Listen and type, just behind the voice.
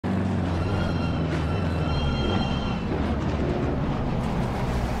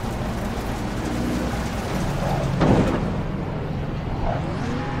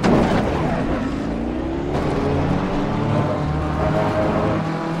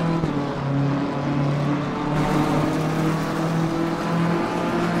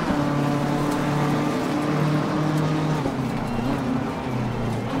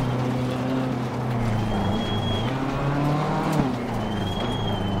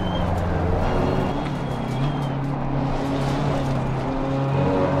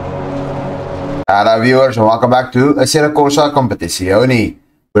Hello viewers and welcome back to Assetto Corsa Competizione.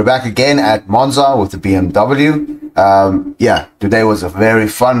 We're back again at Monza with the BMW. Yeah, today was a very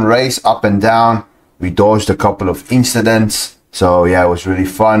fun race, up and down. We dodged a couple of incidents. So yeah, it was really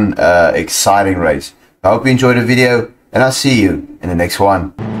fun, exciting race. I hope you enjoyed the video and I'll see you in the next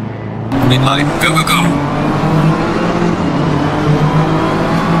one. Midline, go, go, go.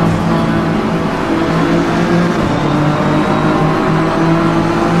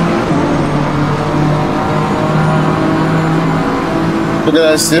 Look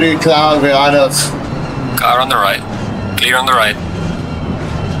at that city cloud behind us. Car on the right. Clear on the right.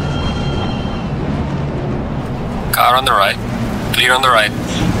 Car on the right. Clear on the right.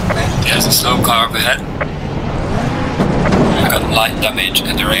 There's a slow car up ahead. We've got light damage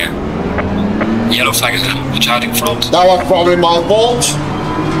in the rear. Yellow flag is watch out in front. That was probably my fault.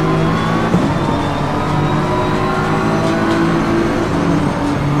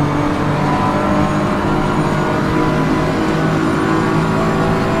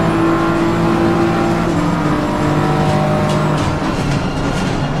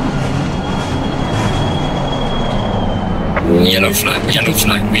 Yellow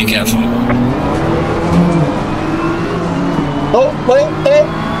flag, be careful. Oh, wait, oh.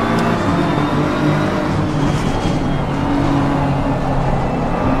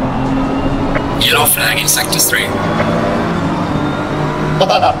 Yellow flag in sector 3.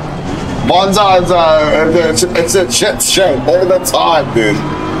 Monza it's a shit show all the time, dude.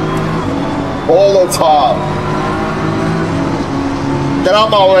 All the time. Get out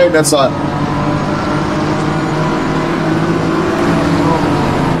my way, this one.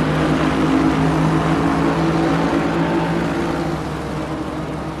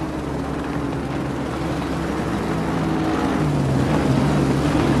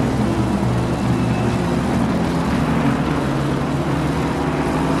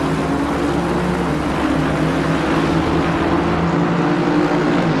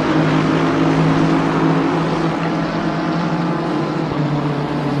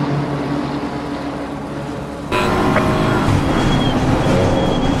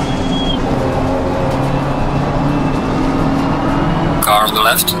 Car on the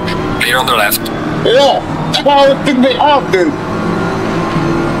left, clear on the left. Yeah, that's how it took me off, dude.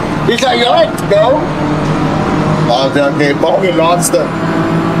 He's like, you like to go? Okay, probably lost it.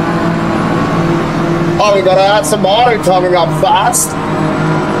 Oh, we gotta add some water coming up fast.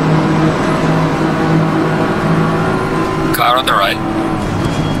 Car on the right.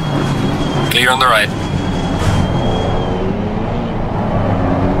 Clear on the right.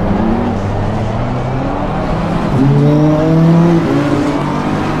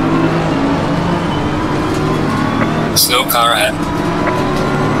 Slow car ahead.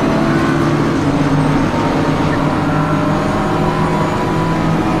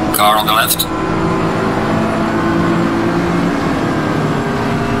 Car on the left.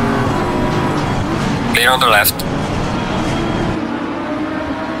 Clear on the left.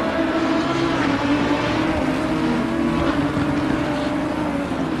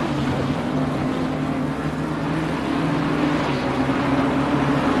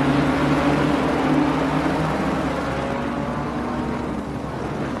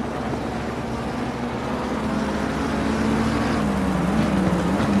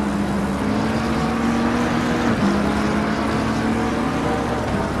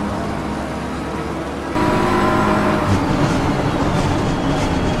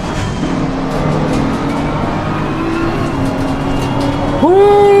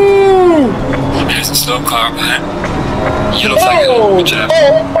 There's a slow car behind. Yellow flag, watch out.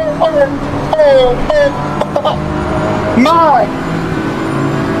 My!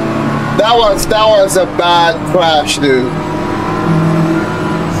 That was a bad crash, dude.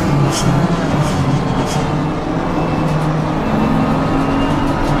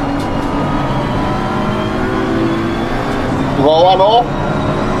 Roll on all?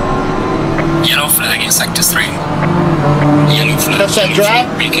 Yellow flag in sector 3. Yellow flag. That's that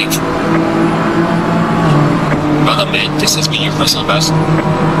drop? Be careful. Well done, mate. This has been your personal best.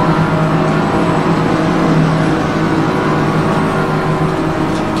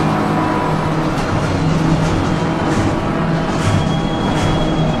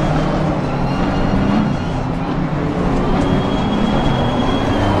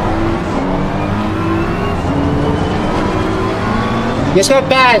 It's not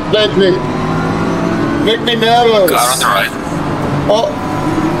bad, lately. Make me nervous. Car on the right. Oh.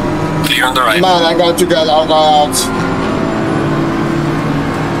 Clear on the right. Man, I got to get out.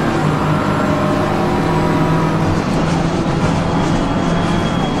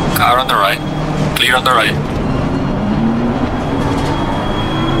 Car on the right. Clear on the right.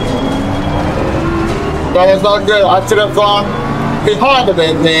 That was not good. I should have gone behind a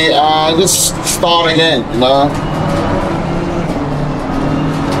bit there and just start again, you know.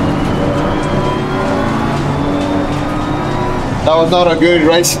 That was not a good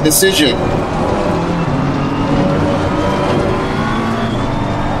racing decision.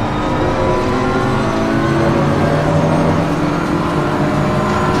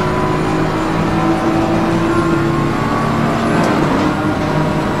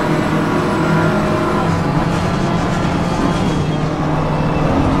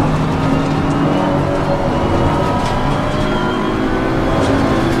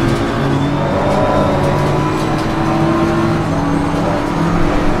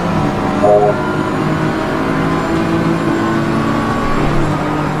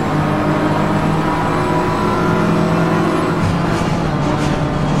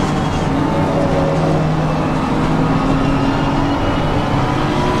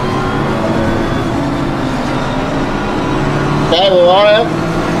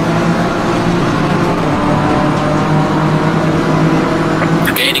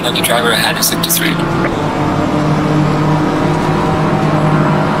 You're gaining on the driver ahead of 63.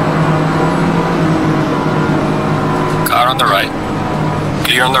 Car on the right.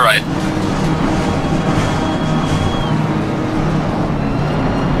 Clear on the right.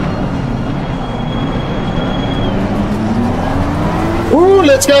 Ooh,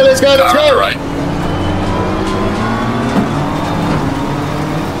 let's go, let's go, let's Car go. on the right.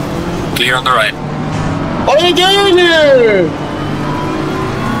 Clear on the right. What are you doing here?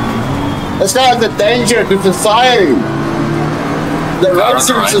 Let's go, the danger to society. The Car on rights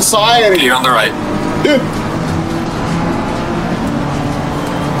the of right. society. Clear on the right. Dude.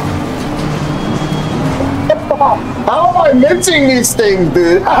 How am I missing these things,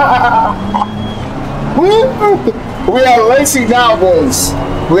 dude? We are racing now, boys.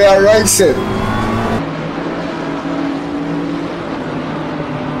 We are racing.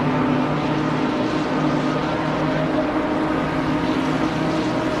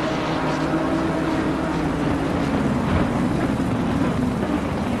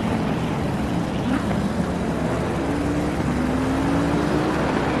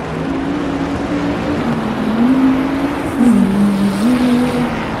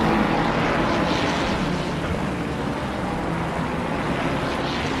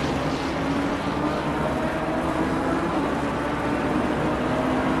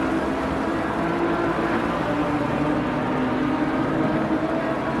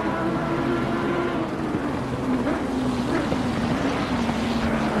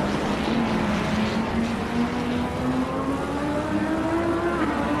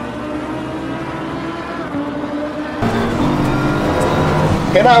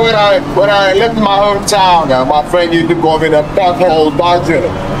 You know, when I left my hometown, my friend used to go in a pothole dodger.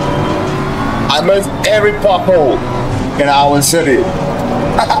 I missed every pothole in our city.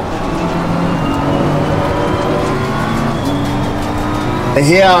 And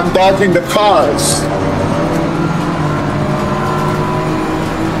here I'm dodging the cars.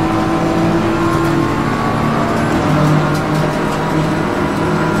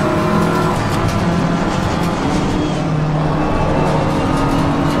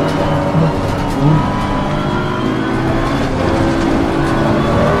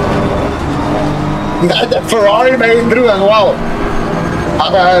 The Ferrari made it through as well.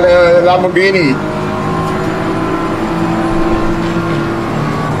 I got a Lamborghini.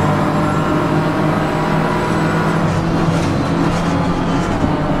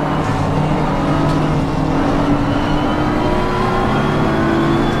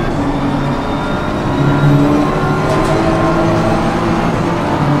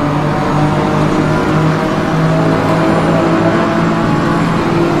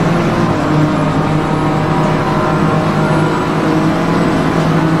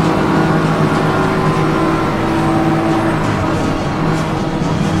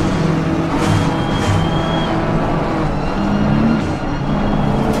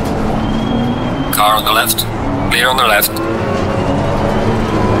 Car on the left. Clear on the left.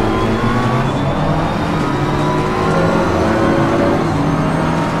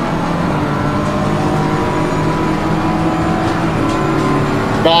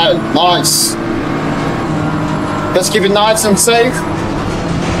 Right, nice. Let's keep it nice and safe.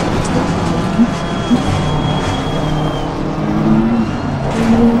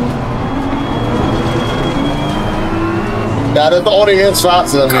 Yeah, the audio is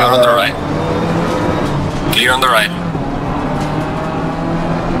faster than Car on the right. Clear on the right.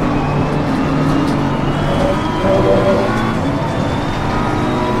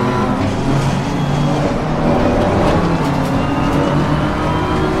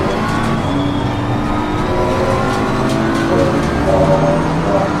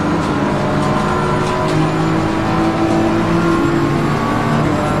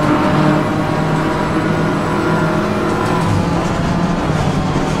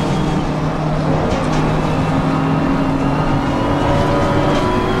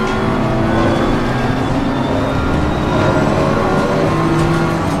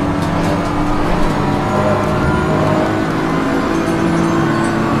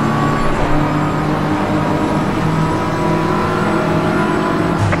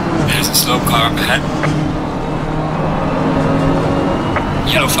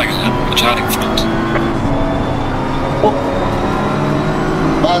 Yellow flag ahead. Watch out in front. Oh.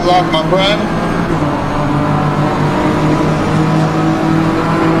 Bad luck, my friend.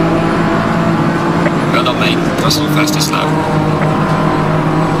 Well done, mate. Personal fastest lap.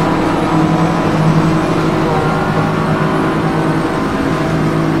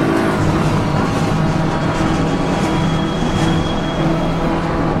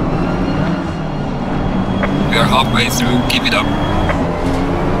 We are halfway through. Keep it up.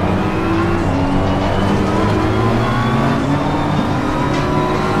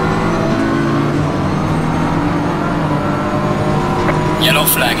 Yellow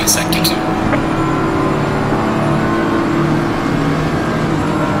flag in sector 2.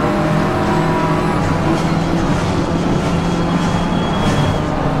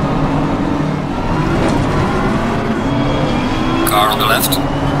 Car on the left.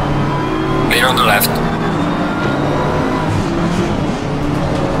 Clear on the left.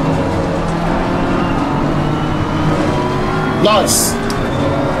 Nice.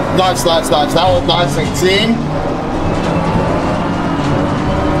 Nice. That was nice and clean.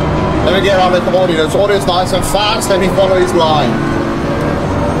 Let me get on with the audio. The audio is nice and fast. Let me follow his line.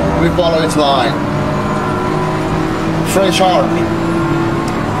 We follow his line. Fresh heart.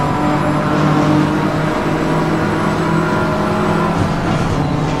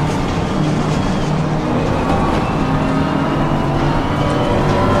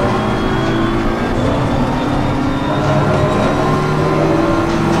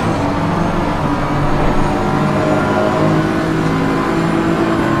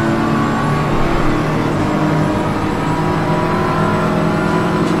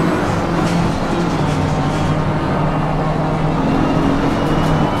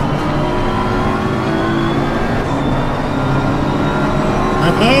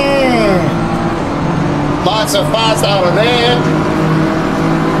 Nice and fast out of there.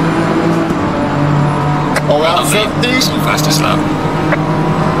 Around 50. So fastest lap.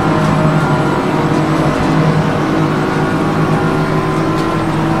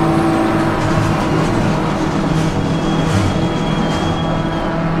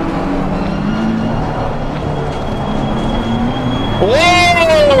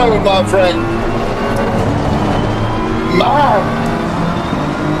 Whoa, my friend. Man.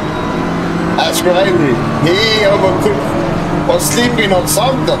 That's crazy. He overcooked was sleeping on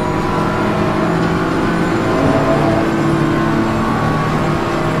something.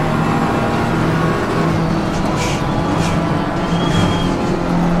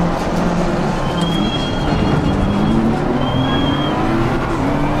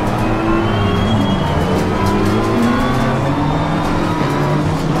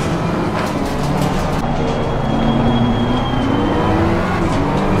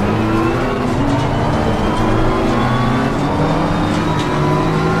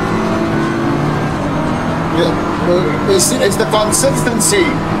 It's the consistency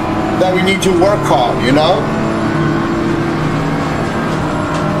that we need to work on, you know?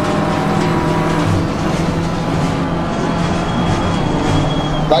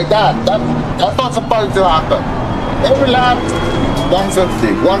 Like that. That's not supposed to happen. Every lap,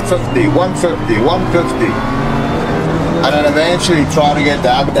 150, 150, 150, 150. And then eventually try to get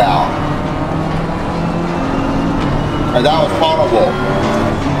that down. And that was horrible.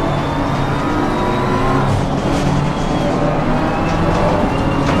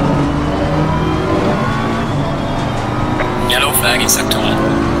 Yellow flag in sector 1.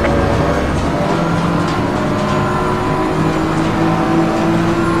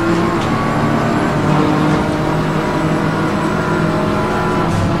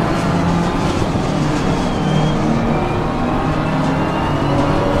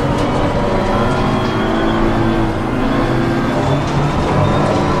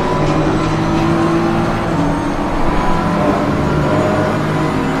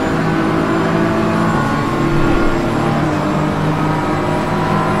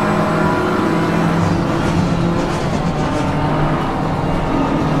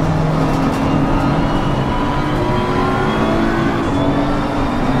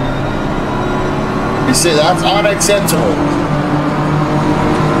 You see, that's unacceptable.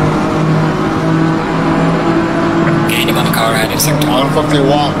 Gaining on the car ahead in sector 1.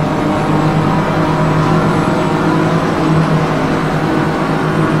 151.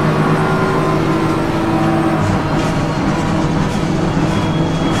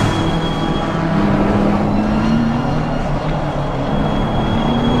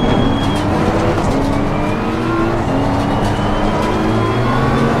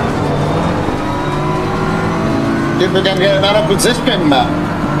 If we can get another position,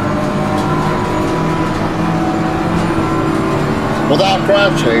 without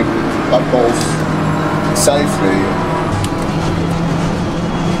crashing, of course, safely.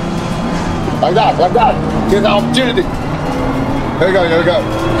 Like that, like that. Get the opportunity. Here we go, here we go.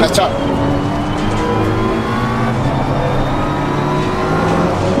 Catch up.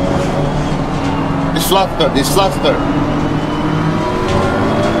 It's flustered, it's flustered.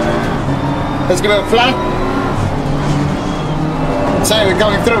 Let's give it a flat. Say, we're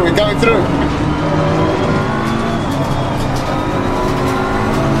going through, we're going through.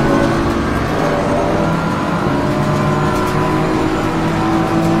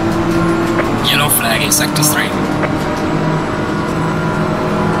 Yellow flag in sector 3.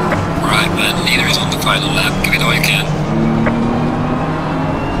 Right, man, leader is on the final lap. Give it all you can.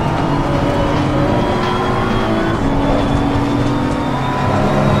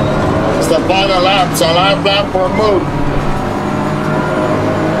 It's the final lap, so lap for a move.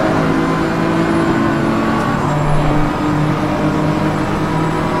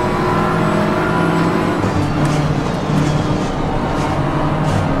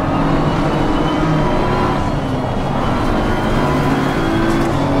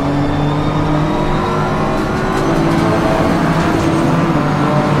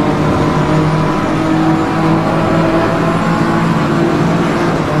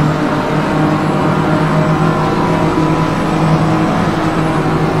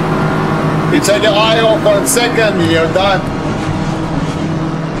 You take your eye off for a second, you're done.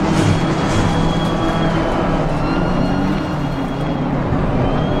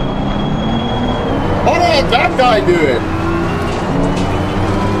 What did that guy doing?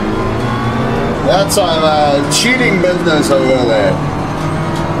 That's some cheating business over there.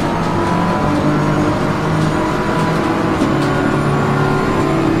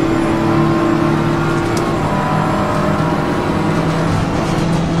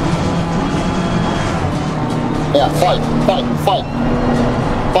 Yeah, fight.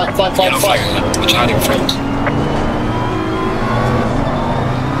 Yellow flag ahead. Watch out in front.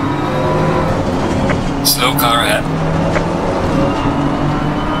 Slow car ahead.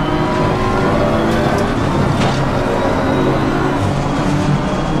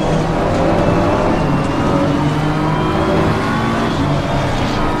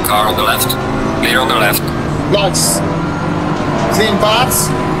 Car on the left. Clear on the left. Nice. Clean pass.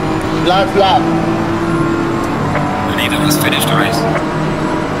 Lap. The leader has finished the race.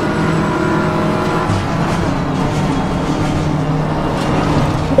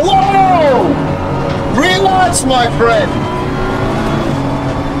 Whoa! Relax, my friend.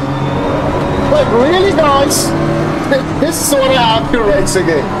 Like, really nice. This is what I have to race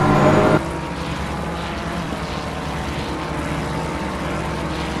again.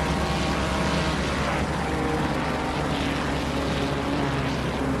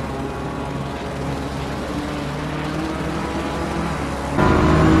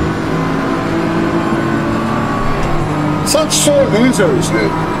 Such sore losers,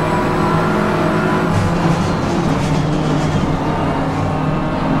 dude.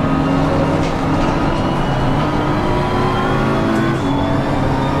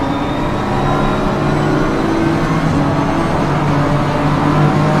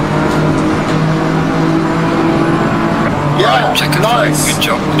 Yeah, Check it nice. flag. Good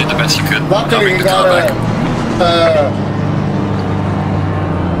job. You did the best you could. Luckily, Covering we the car got back.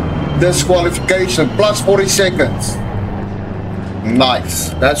 disqualification plus 40 seconds.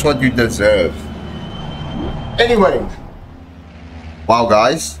 Nice. That's what you deserve. Anyway. Wow,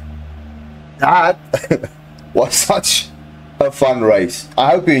 guys. That was such a fun race.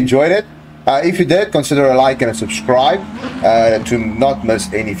 I hope you enjoyed it. If you did, consider a like and a subscribe to not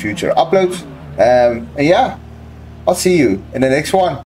miss any future uploads. And yeah, I'll see you in the next one.